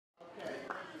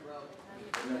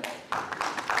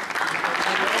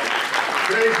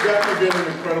definitely been an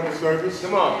incredible service.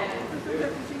 Come on.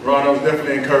 Ron, I was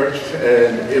definitely encouraged,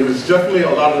 and it was definitely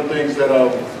a lot of the things that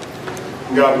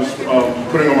God was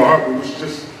putting on my heart. It was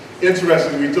just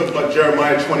interesting. We talked about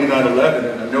Jeremiah 29:11,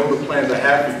 and I know the plans I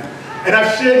have for you. And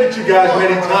I've shared with you guys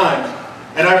many times,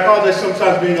 and I apologize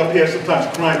sometimes being up here, sometimes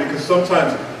crying, because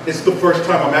sometimes it's the first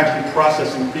time I'm actually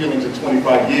processing feelings in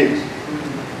 25 years.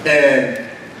 And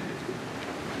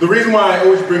the reason why I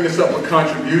always bring this up with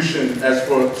contribution, as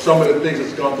for some of the things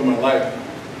that's gone through my life,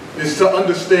 is to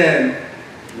understand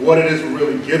what it is we're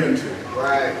really given to.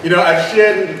 Right. You know, I've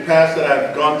shared in the past that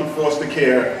I've gone through foster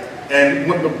care, and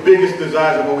one of the biggest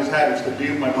desires I've always had was to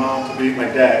be with my mom, to be with my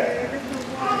dad.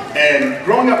 And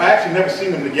growing up, I actually never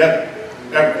seen them together,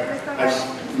 ever. I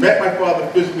met my father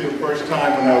physically the first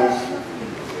time when I was,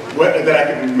 that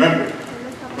I can remember,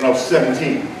 when I was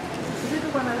 17.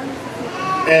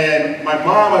 And my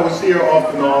mom, I would see her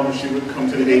off and on when she would come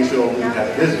to the HO and we'd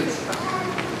have visits.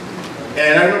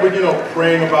 And I remember, you know,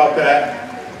 praying about that,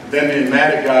 then being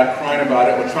mad at God, crying about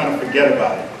it, or trying to forget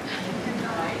about it.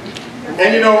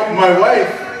 And you know, my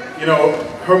wife, you know,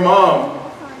 her mom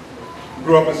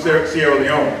grew up in Sierra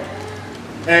Leone.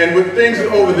 And with things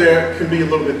over there can be a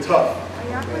little bit tough.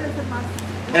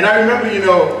 And I remember, you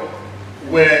know,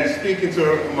 when speaking to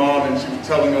her mom and she was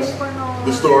telling us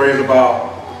the stories about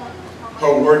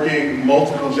her working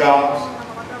multiple jobs,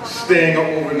 staying up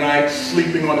overnight,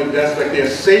 sleeping on the desk back there,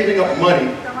 saving up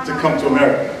money to come to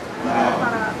America.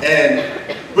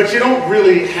 But you don't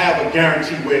really have a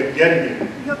guaranteed way of getting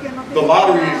it. The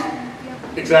lottery is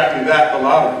exactly that, a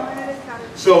lottery.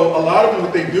 So a lot of them,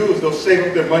 what they do is they'll save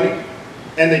up their money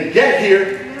and they get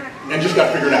here and just got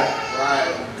to figure it out.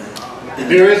 Right.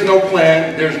 There is no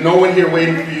plan. There's no one here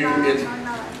waiting for you. It's,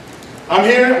 I'm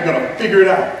here, I'm going to figure it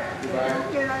out.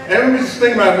 And I remember just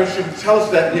thinking about it, she would tell us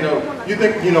that, you know, you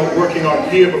think, you know, working hard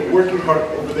here, but working hard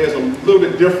over there is a little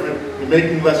bit different. You're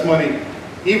making less money.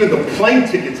 Even the plane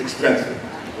ticket's expensive.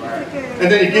 Right. And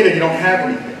then you get it, you don't have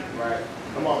anything. Right.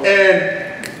 Come on.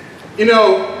 And, you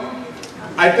know,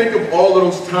 I think of all of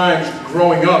those times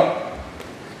growing up,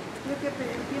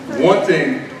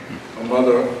 wanting a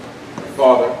mother, a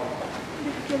father,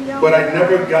 but I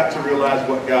never got to realize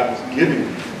what God was giving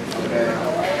me.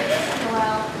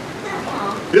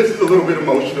 This is a little bit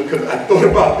emotional because I thought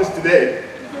about this today.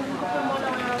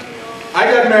 I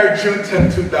got married June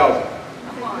 10, 2000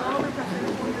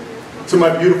 to my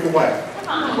beautiful wife.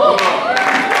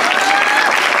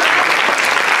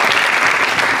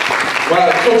 Wow,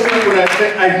 it's so simple when I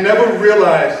think I never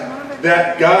realized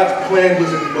that God's plan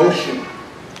was in motion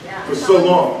for so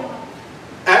long.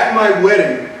 At my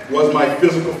wedding was my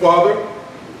physical father,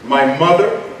 my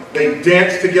mother, they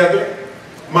danced together.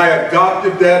 My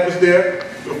adoptive dad was there.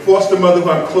 The foster mother who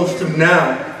I'm close to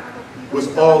now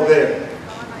was all there.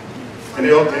 And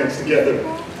they all danced together.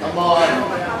 Come on.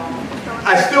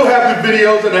 I still have the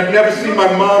videos and I've never seen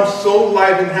my mom so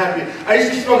live and happy. I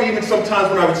used to struggle even sometimes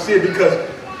when I would see it because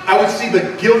I would see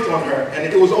the guilt on her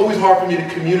and it was always hard for me to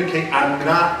communicate, I'm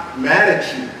not mad at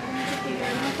you.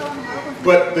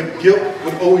 But the guilt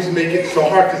would always make it so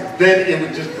hard because then it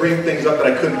would just bring things up that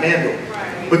I couldn't handle.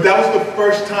 But that was the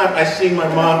first time I seen my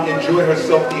mom enjoy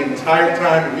herself the entire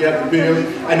time. We have the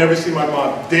videos. I never seen my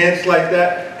mom dance like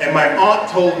that. And my aunt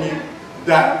told me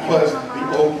that was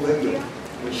the old Linda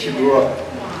when she grew up.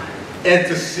 And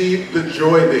to see the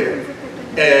joy there.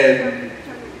 And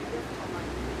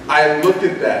I looked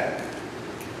at that.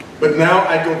 But now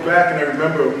I go back and I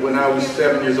remember when I was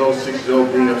 7 years old, 6 years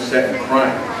old, being upset and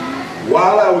crying.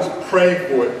 While I was praying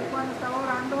for it,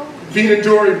 Vina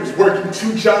Dory was working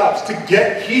 2 jobs to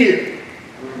get here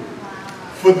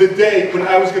for the day when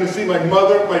I was going to see my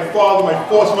mother, my father, my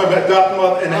foster mother, my adopted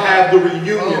mother, and have the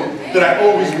reunion that I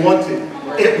always wanted.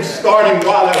 It was starting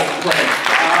while I was praying.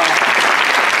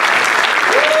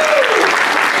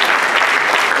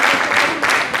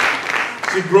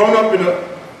 See, growing up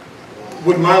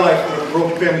with my life, with a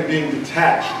broken family being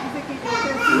detached,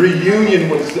 reunion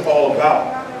was all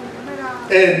about.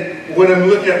 And when I'm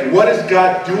looking at what is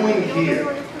God doing here,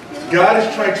 God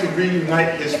is trying to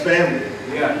reunite his family.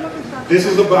 This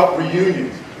is about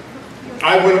reunions.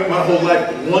 I went up my whole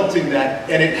life wanting that,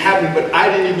 and it happened, but I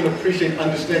didn't even appreciate and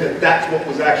understand that that's what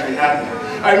was actually happening.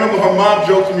 I remember her mom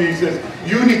joked to me, he says,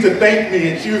 you need to thank me,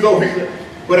 and she was always,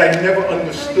 but I never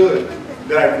understood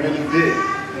that I really did.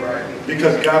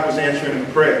 Because God was answering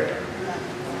the prayer,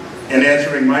 and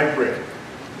answering my prayer.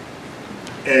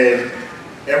 And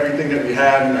everything that we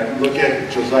have, and I look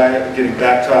at Josiah getting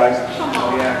baptized.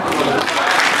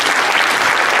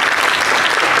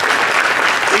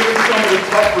 Even some of the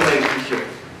tough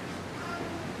relationships.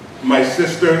 My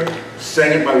sister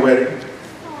sang at my wedding.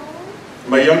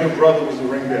 My younger brother was the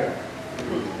ring bearer.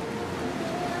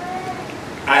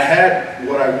 I had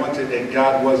what I wanted and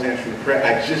God was answering prayer.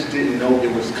 I just didn't know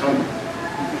it was coming.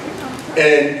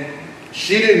 And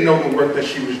she didn't know the work that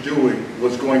she was doing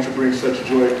was going to bring such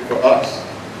joy for us.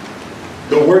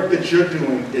 The work that you're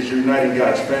doing is uniting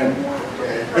God's family.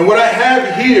 And what I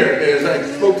have here is, I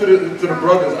spoke to the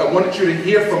brothers, I wanted you to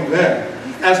hear from them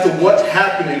as to what's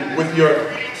happening with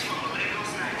your...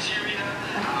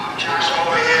 Josh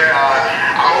over here,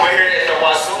 I'm over here at the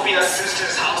Wazobia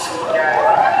Sisters household, guys.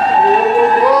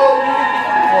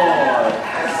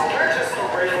 We're just so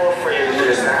grateful for your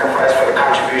sacrifice, for the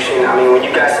contribution. I mean, when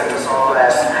you guys sent us all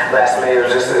last May, it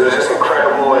was just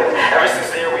incredible. And ever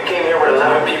since there, we came here with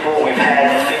 11 people. We've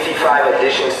had 55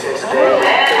 additions since then.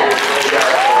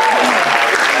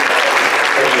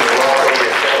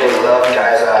 Love,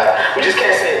 guys. We just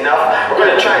can't say enough. We're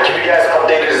going to try and keep you guys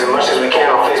updated as much as we can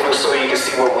on Facebook so you can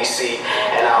see what we see.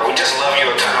 And we just love you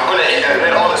a ton. I'm going to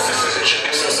let all the sisters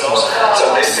introduce themselves.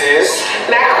 So this is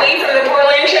McLean from the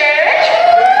Portland Church,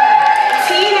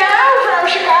 Tina from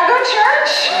Chicago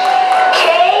Church,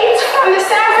 Kate from the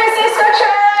San Francisco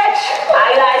Church. Hi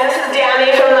guys, this is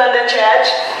Danny from London Church.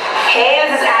 Hey,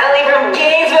 this is Adelie from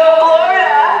Gainesville,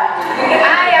 Florida.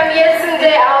 Hi, I'm Yetunde.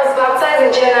 I was baptized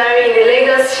in January in the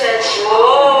Lagos Church.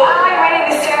 Whoa. Hi, my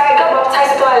name is Sarah. I got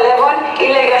baptized at 11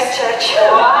 in Lagos Church.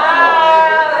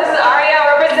 Wow, this is Aria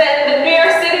representing the New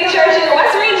York City Church in the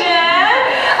West Region.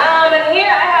 And here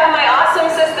I have my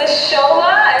awesome sister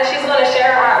Shola, and she's going to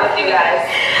share her heart with you guys.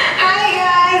 Hi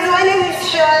guys, my name is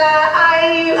Shola.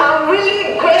 I am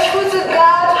really grateful to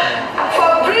God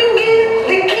for bringing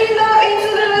the kingdom into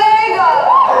the Lagos.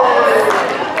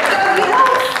 Because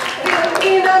without the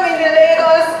kingdom in the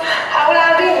Lagos, I would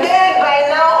have been dead by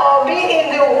now or be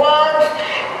in the world,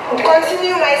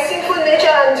 continue my sinful nature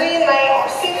and doing my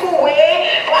sinful way.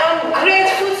 But I'm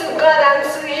grateful to God and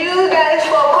to you guys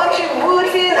for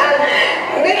contributing and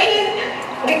making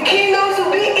the kingdom to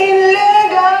be in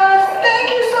Lagos. Thank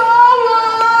you so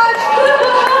much.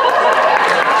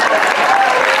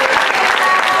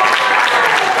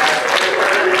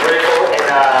 grateful. And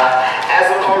as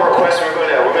a whole request, we're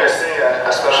gonna sing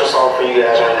a special song for you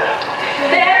guys right now.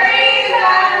 There is a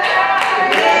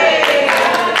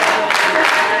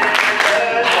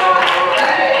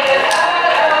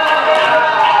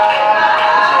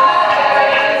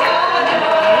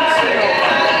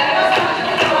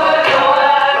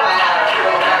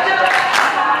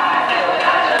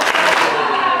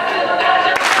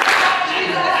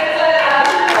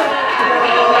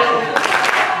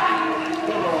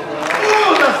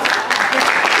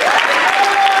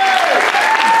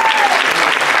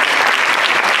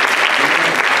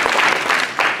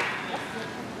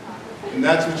And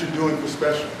that's what you're doing for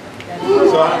special.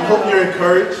 So I hope you're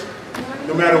encouraged,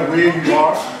 no matter where you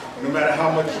are, no matter how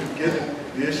much you've given.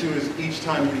 The issue is each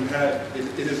time you have,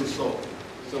 it is a soul.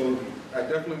 So I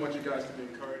definitely want you guys to be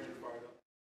encouraged.